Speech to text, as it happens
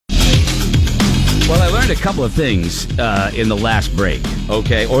Well, I learned a couple of things in the last break,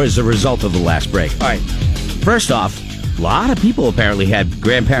 okay, or as a result of the last break. All right. First off, a lot of people apparently had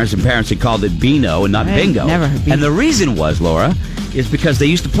grandparents and parents that called it Beano and not bingo. Never heard Beano. And the reason was, Laura, is because they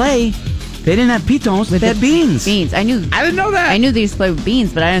used to play. They didn't have pitons, they had beans. Beans. I didn't know that. I knew they used to play with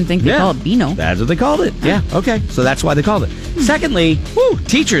beans, but I didn't think they called it Beano. That's what they called it. Yeah, okay. So that's why they called it. Secondly,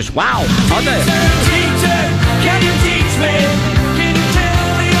 teachers. Wow. Teacher, can you teach me? Can you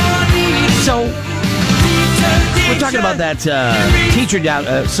tell me all I need? So, we're talking about that teacher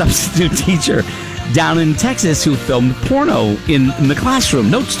down, substitute teacher down in Texas who filmed porno in the classroom.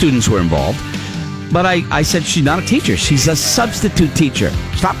 No students were involved. But I said she's not a teacher. She's a substitute teacher.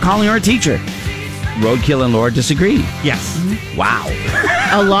 Stop calling her a teacher. Roadkill and Laura disagreed. Yes. Wow.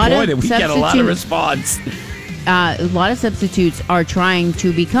 A lot Boy, of did we get a lot of response. A lot of substitutes are trying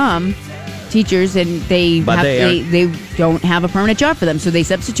to become teachers, and they don't have a permanent job for them. So they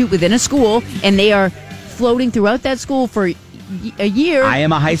substitute within a school, and they are floating throughout that school for a year. I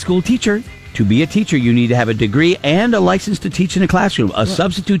am a high school teacher. To be a teacher, you need to have a degree and a license to teach in a classroom. A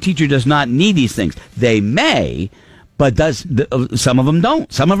substitute teacher does not need these things. They may, but some of them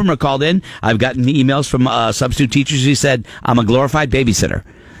don't. Some of them are called in. I've gotten emails from substitute teachers who said, I'm a glorified babysitter.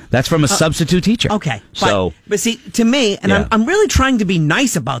 That's from a substitute teacher. Okay. But see, to me, and I'm really trying to be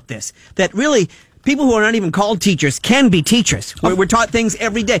nice about this, that really people who are not even called teachers can be teachers. We're taught things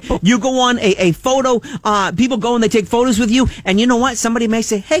every day. You go on a photo, people go and they take photos with you, and you know what? Somebody may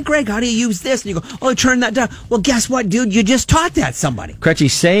say, hey, Greg, how do you use this? And you go, oh, turn that down. Well, guess what, dude? You just taught that somebody. Crutchy,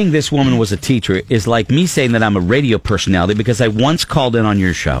 saying this woman was a teacher is like me saying that I'm a radio personality because I once called in on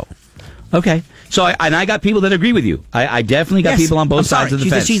your show. Okay. So, I got people that agree with you. I definitely got people on both sides of the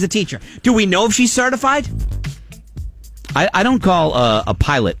fence. She's a teacher. Do we know if she's certified? I don't call a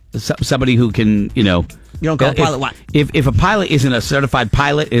pilot somebody who can, You don't call a pilot what? If a pilot isn't a certified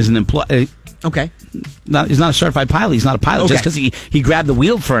pilot, is an employee. Okay. No, he's not a certified pilot. He's not a pilot just because he grabbed the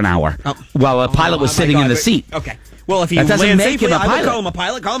wheel for an hour while a pilot was sitting in the seat. Okay. Well, if he doesn't lands make safely, him a I would pilot. call him a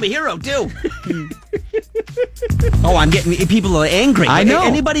pilot. Call him a hero, too. Oh, I'm getting people are angry. I know.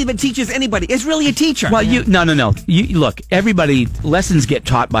 Anybody that teaches anybody is really a teacher. Well, no. Look, lessons get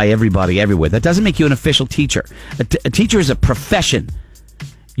taught by everybody everywhere. That doesn't make you an official teacher. A teacher is a profession.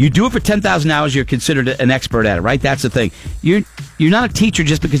 You do it for 10,000 hours, you're considered an expert at it, right? That's the thing. You're not a teacher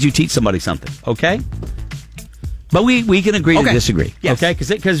just because you teach somebody something, okay? But we can agree to disagree, okay?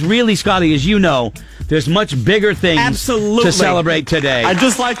 Because really, Scotty, as you know, there's much bigger things to celebrate today. I'd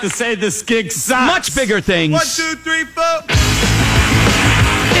just like to say this gig sucks. Much bigger things. 1, 2, 3, 4.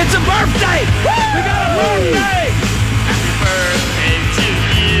 It's a birthday! We got a birthday! Happy birthday to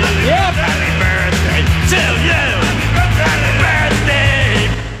you. Yep. Happy birthday to you. Happy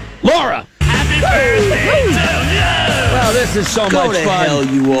birthday. Laura! Happy birthday to you. Well, this is so Go much to fun. hell,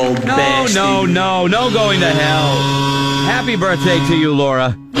 you old bastard. No going to hell. Happy birthday to you,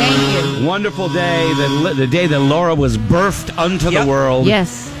 Laura. Thank you. Wonderful day, the day that Laura was birthed unto the world.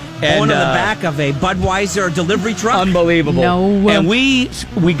 Yes. And, on the back of a Budweiser delivery truck. Unbelievable. No. And we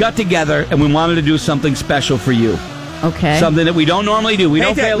got together and we wanted to do something special for you. Okay. Something that we don't normally do. We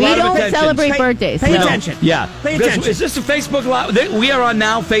don't pay a lot of attention. We don't celebrate birthdays. Pay No. attention. Yeah. Pay attention. Is this a Facebook Live? We are on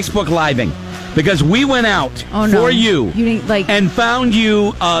now Facebook Living. Because we went out for you, and found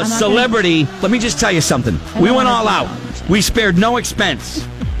you a celebrity. Let me just tell you something. We went all out. We spared no expense.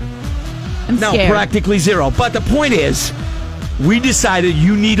 I'm scared. Practically zero. But the point is, we decided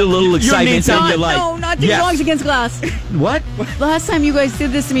you need a little excitement in your life. No, not ding-dongs against glass. What? Last time you guys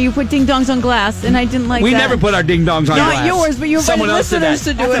did this to me, you put ding-dongs on glass, and I didn't like that. We never put our ding-dongs on glass. Not yours, but you invited listeners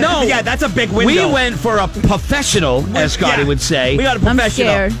to do it. No. Yeah, that's a big window. We went for a professional, as Scotty would say. We got a professional.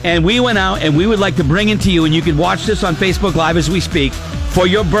 I'm scared. And we went out, and we would like to bring it to you, and you can watch this on Facebook Live as we speak, for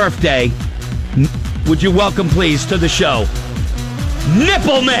your birthday. Would you welcome, please, to the show,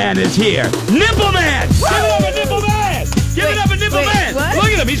 Nipple Man is here. Nipple Man! Give it up, a Nipple Man! Give it up, a Nipple Man! What? Look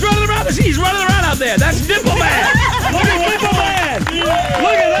at him. He's running around. He's running around out there. That's Nipple Man. Look at Nipple Man.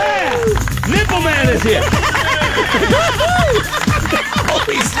 Look at that. Nipple Man is here.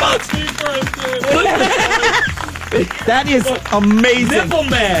 Holy smokes. That is amazing. Nipple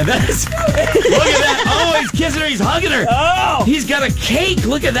Man. Look at that. Oh, he's kissing her. He's hugging her. Oh. He's got a cake.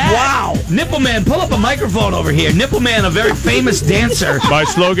 Look at that. Wow. Nipple Man, pull up a microphone over here. Nipple Man, a very famous dancer. My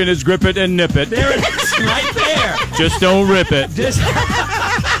slogan is grip it and nip it. There it is, right there. Just don't rip it. Just...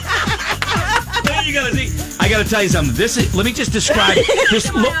 There you go. See, I got to tell you something. Let me just describe.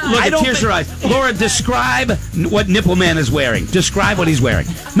 Just look at tears in her eyes. Laura, describe what Nipple Man is wearing. Describe what he's wearing.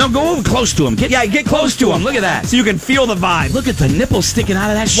 No, go over close to him. Get close to him. Look at that. So you can feel the vibe. Look at the nipples sticking out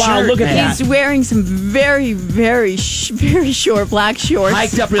of that shirt. Wow, look at that. He's wearing some very, very, very short black shorts.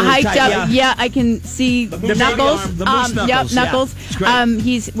 Hiked up really tight. Yeah, I can see The knuckles. moose knuckles. Yep, knuckles. Yeah, it's great.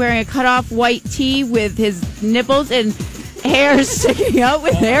 He's wearing a cut-off white tee with his nipples and hair sticking out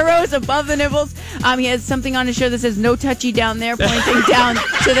with arrows above the nipples. He has something on his shirt that says "No touchy" down there, pointing down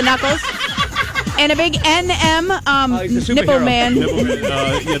to the knuckles. And a big NM Nipple Man.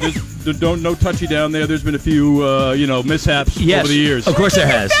 There's no touchy down there. There's been a few, mishaps over the years. Of course there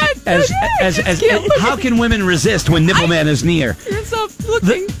has. How can women resist when Nipple Man is near? You're so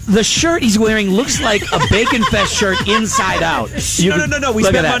looking. The shirt he's wearing looks like a Bacon Fest shirt inside out. No. We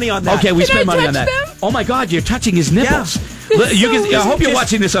spent money on that. Okay, we Can spent I money on touch that. them? Oh my God, you're touching his nipples. Yeah. I hope you're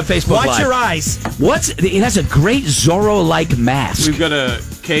watching this on Facebook Watch Live. your eyes. It has a great Zorro-like mask. We've got a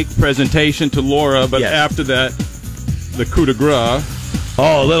cake presentation to Laura, but Yes. after that, the coup de grace.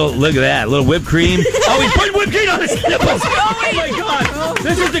 Oh, look at that. A little whipped cream. Oh, he's putting whipped cream on his nipples. Oh, my God.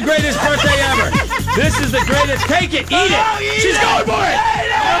 This is the greatest birthday ever. This is the greatest. Take it. Eat it. She's going for it.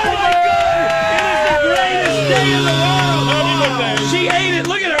 Oh, my God. It is the greatest day in the world. She ate it.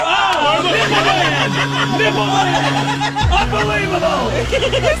 Look at her. Oh, Nipple Man. Nipple Man. Unbelievable.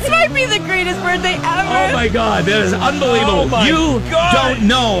 This might be the greatest birthday ever. Oh, my God. That is unbelievable. Oh, my You God. don't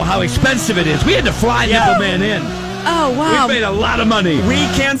know how expensive it is. We had to fly Nipple Man in. Oh, wow. We made a lot of money. We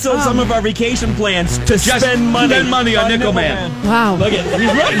canceled some of our vacation plans to spend money. Spend money on Nickel Man. Wow. Look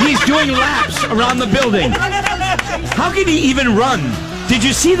at he's doing laps around the building. How can he even run? Did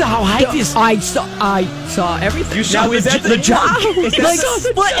you see how high this? I saw everything. You saw Now, is that the jump. Like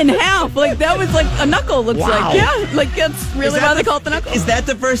split in half. Like that was like a knuckle looks Wow. like. Yeah. Like that's really that why they the- call it the knuckle. Is that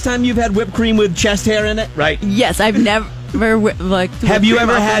the first time you've had whipped cream with chest hair in it? Right. Yes, I've never Have you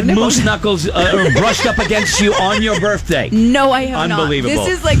ever had moose knuckles brushed up against you on your birthday? No, I have Unbelievable. not.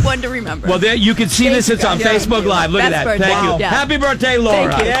 This is like one to remember. Well, there you can see this. It's on Thank Facebook you. Live. Look at Best that. birthday. Thank you. Yeah. Happy birthday,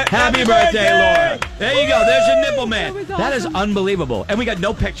 Laura. Thank you. Happy birthday, Laura. There you go. There's your Nipple Man. That is unbelievable. And we got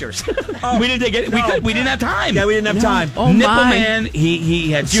no pictures. We didn't take it. We didn't have time. Yeah, we didn't have time. Oh, Nipple my. Man.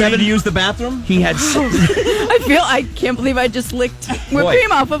 He had Do you need 7. to use the bathroom? He had. I can't believe I just licked whipped Boy.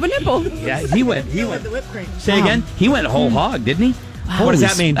 cream off of a nipple. Yeah, he went. Say again. He went whole hog, didn't he? What does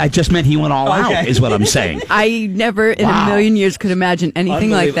that mean? I just meant he went all out. Okay. Is what I'm saying. I never in Wow. a million years could imagine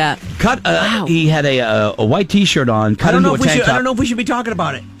anything like that. Cut. Wow. He had a white T-shirt on. Cut I don't into know a if we tank should. top. I don't know if we should be talking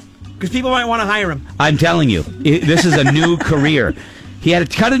about it because people might want to hire him. I'm telling you, this is a new career. He had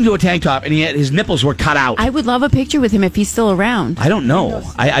it cut into a tank top, and his nipples were cut out. I would love a picture with him if he's still around. I don't know.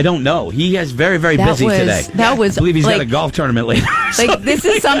 I don't know. He is very, very That busy was- today. that was, I believe he's got a like- golf tournament later. Like this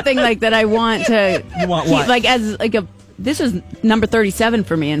is something like that I want to. You want keep, what? like as like a. This is number 37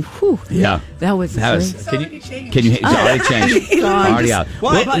 for me, and whew, Yeah. that was. Can you? It's already changed. It's gone. Already out.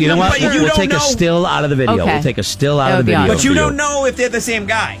 Why? Well, you know what? But you We'll don't take a know. still out of the video. Okay. We'll take a still out That of the would be video. awesome. But you for don't know if they're the same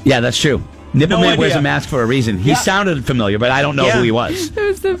guy. Yeah, that's true. Nipple No Man wears idea. a mask for a reason. He Yeah. sounded familiar, but I don't know Yeah. who he was. It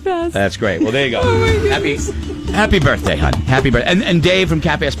was the best. That's great. Well, there you go. Oh, my goodness. Happy birthday, hon. Happy birthday. And Dave from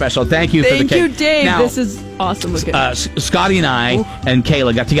Cafe Espresso, thank you for the Thank cake. you, Dave. Now, This is awesome looking. Scotty and I and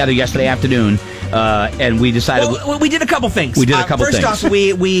Kayla got together yesterday afternoon, and we decided Well, we did a couple things. We did a couple first things. First off,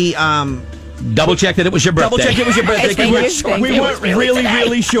 we double checked that it was your birthday. double checked it was your birthday. Thank you, We thank you. weren't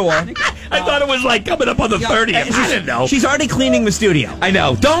really sure. I thought it was like coming up on the 30th. I didn't know. She's already cleaning the studio. I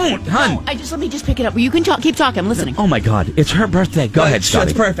know. Don't, hon. Let me just pick it up. You can keep talking. I'm listening. Oh my God, it's her birthday. Go ahead, Scotty.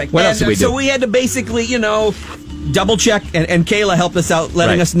 That's perfect. What else did we do? So we had to basically, double check, and Kayla helped us out,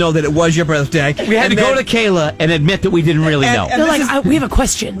 letting Right. us know that it was your birthday. we had And to go then- to Kayla and admit that we didn't really know. and this is- we have a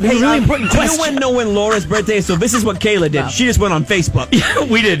question. We have Hey, a really important do question. you know when Laura's birthday is? So this is what Kayla did. She just went on Facebook.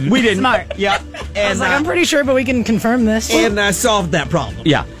 we didn't. We didn't. Smart. Yeah. I And, was like, I'm pretty sure, but we can confirm this. solved that problem.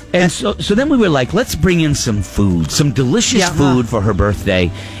 Yeah. And so then we were like, let's bring in some food, some delicious food for her birthday.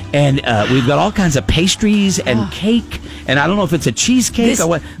 And we've got all kinds of pastries and cake. And I don't know if it's a cheesecake or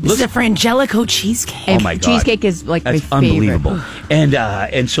what. This is a Frangelico cheesecake. Oh my God. Cheesecake is like That's my favorite. unbelievable.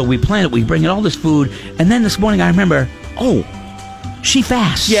 And so we plan it. We bring in all this food. And then this morning I remember, she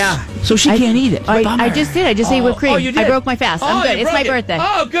fasts. Yeah. So she can't eat it. I just did. I just ate whipped cream. you did? I broke my fast. I'm good. you It's my broke it. birthday.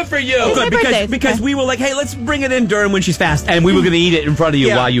 Oh, good for you. It's my Good, birthday. because we were like, hey, let's bring it in during when she's fasting. And we were going to eat it in front of you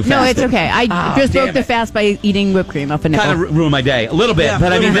Yeah. while you No, fasted. it's okay. I just damn broke the it. fast by eating whipped cream off a nipple. Kind of ruined my day a little bit, Yeah,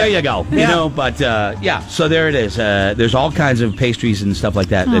 but I mean, little there bit. you go. You Yeah. know, but yeah. So there it is. There's all kinds of pastries and stuff like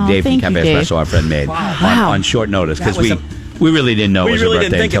that Oh, that Dave from thank you, Cafe Dave. Espresso, our friend, made on short notice because was we really didn't know it we was really her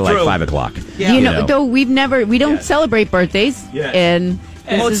didn't birthday think it until like through. 5 o'clock. Yeah. you know, though we don't celebrate birthdays, Yeah. and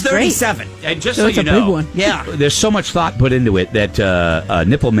Well, it's 37. And just So so, it's you a big know, one. Yeah. there's so much thought put into it that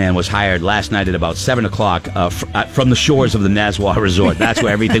Nipple Man was hired last night at about 7 o'clock from the shores of the Nazwa Resort. That's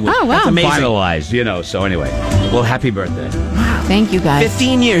where everything was Oh, wow. That's amazing. finalized, you know. So anyway, well, happy birthday. Thank you, guys.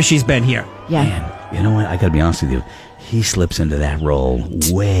 15 years she's been here. Yeah. Man, you know what? I got to be honest with you. He slips into that role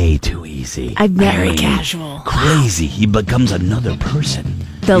way too easy. Very casual. Crazy. He becomes another person.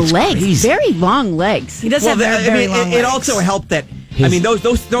 The It's legs, crazy. very long legs. He does have very long it legs. also helped that. His- I mean, those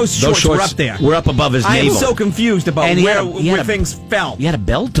shorts were up there. were up above his I am navel. so confused about And he had where a- things fell. He had a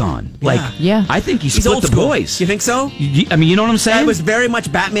belt on. Like, Yeah. I think he He's split old the school. boys. You think so? I mean, you know what I'm saying? It was very much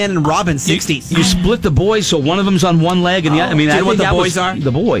Batman and Robin 60s. You split the boys, so one of them's on one leg, and the other. I mean, Do you I know what think the that was boys are?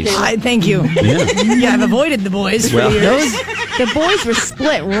 The boys. Thank you. Yeah. I've avoided the boys for Well, years. The boys were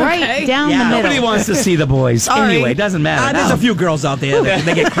split right Okay. down Yeah. the middle. Nobody wants to see the boys. Sorry. Anyway, it doesn't matter. There's No. a few girls out there that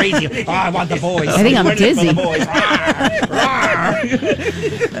they get crazy. Oh, I want the boys. I think I'm dizzy.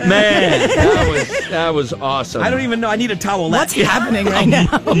 Man, that was awesome. I don't even know. I need a towel. What's happening right now?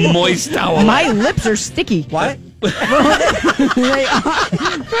 A moist towel. My lips are sticky. What? They are.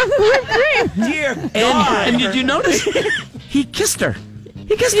 Dear God. And did you notice? He kissed her.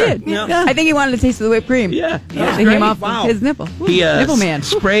 He kissed her. Yeah. I think he wanted a taste of the whipped cream. Yeah. They came off Wow. his nipple. He Nipple man.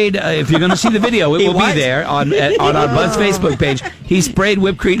 sprayed. If you're going to see the video, it He will what? be there on our Buzz Facebook page. He sprayed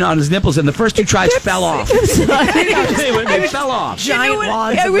whipped cream on his nipples, and the first two tries fell off. they fell off. Giant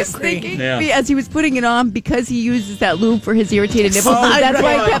wads I of was whipped cream. thinking, Yeah. as he was putting it on, because he uses that lube for his irritated nipples, Oh, that's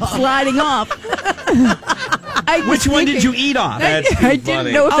why right. it kept sliding off. Which one did you eat off? I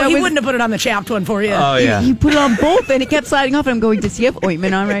didn't know if Oh, that he was... wouldn't have put it on the chapped one for you. Oh yeah. You put it on both, and it kept sliding off, and I'm going, does he have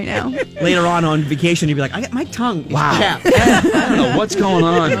ointment on right now? Later on vacation, you'd be like, I got my tongue. is Wow. chapped. I don't know what's going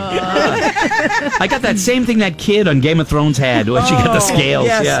on. I got that same thing that kid on Game of Thrones had when she got the scales.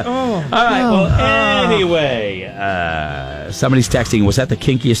 yes. Yeah. Oh. All right. Well, anyway, somebody's texting. Was that the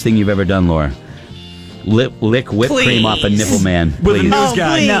kinkiest thing you've ever done, Laura? Lick whipped cream off a nipple man. With a Please. news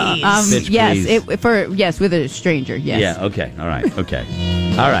guy. please. No, Bitch, please. yes, with a stranger, yes. Yeah. Okay. All right. Okay.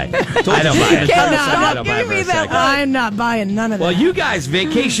 All right. I don't buy it. Kevin, I stop don't buy it giving for me a that second. I'm not buying none of that. Well, you guys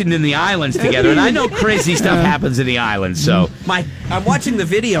vacationed in the islands together, and I know crazy stuff happens in the islands. So I'm watching the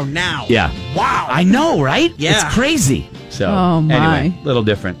video now. yeah. Wow. I know, right? Yeah. It's crazy. So Oh, my. anyway, little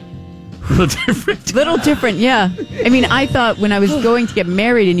different. Little different. Little different, yeah. I mean, I thought when I was going to get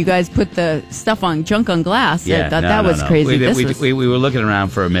married and you guys put the stuff on junk on glass, I thought that was crazy. We were looking around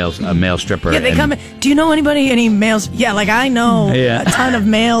for a male stripper. yeah, they and- come in. Do you know any males? Yeah, like I know Yeah. a ton of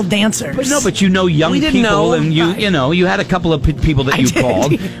male dancers. But no, but you know young We didn't people, know. and you had a couple of people that I you did.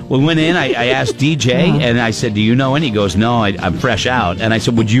 called. We went in. I asked DJ, and I said, "Do you know any?" He goes, "No, I'm fresh out." And I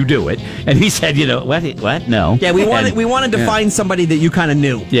said, "Would you do it?" And he said, "What? No." Yeah, we wanted And- to yeah. find somebody that you kind of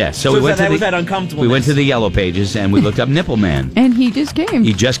knew. Yeah, so we went to that the was that uncomfortable. we went to the Yellow Pages and we looked up Nipple Man. And he just came.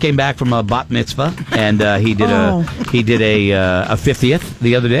 He just came back from a bat mitzvah, and he did a 50th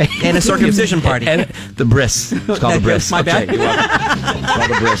the other day, And a circumcision party. and the bris. It's called the bris. My bad. Okay, you're welcome. It's called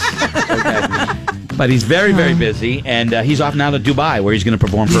the bris. Okay. But he's very, very busy, and he's off now to Dubai, where he's going to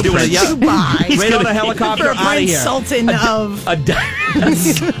perform for a doing prince. it, yeah. He's Right on gonna- a helicopter for out of Prince here. Sultan of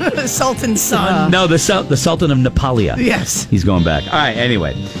Sultan's son. No, the Sultan of Nepalia. Yes. He's going back. All right,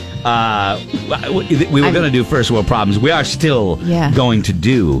 anyway. We were going to do first world problems. We are still going to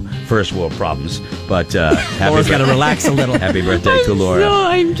do first world problems, but Laura's got to relax a little. Happy birthday to Laura.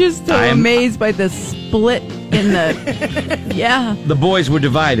 I'm just so amazed by the split in the. Yeah. The boys were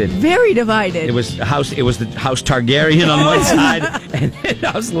divided. Very divided. It was the House Targaryen on one side and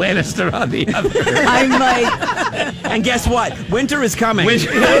House Lannister on the other. I'm like, And guess what? Winter is coming. We'll be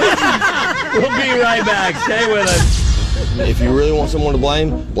right back. Stay with us. If you really want someone to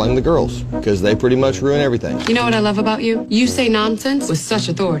blame the girls, because they pretty much ruin everything. You know what I love about you? You say nonsense with such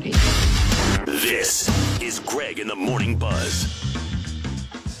authority. This is Greg in the Morning Buzz.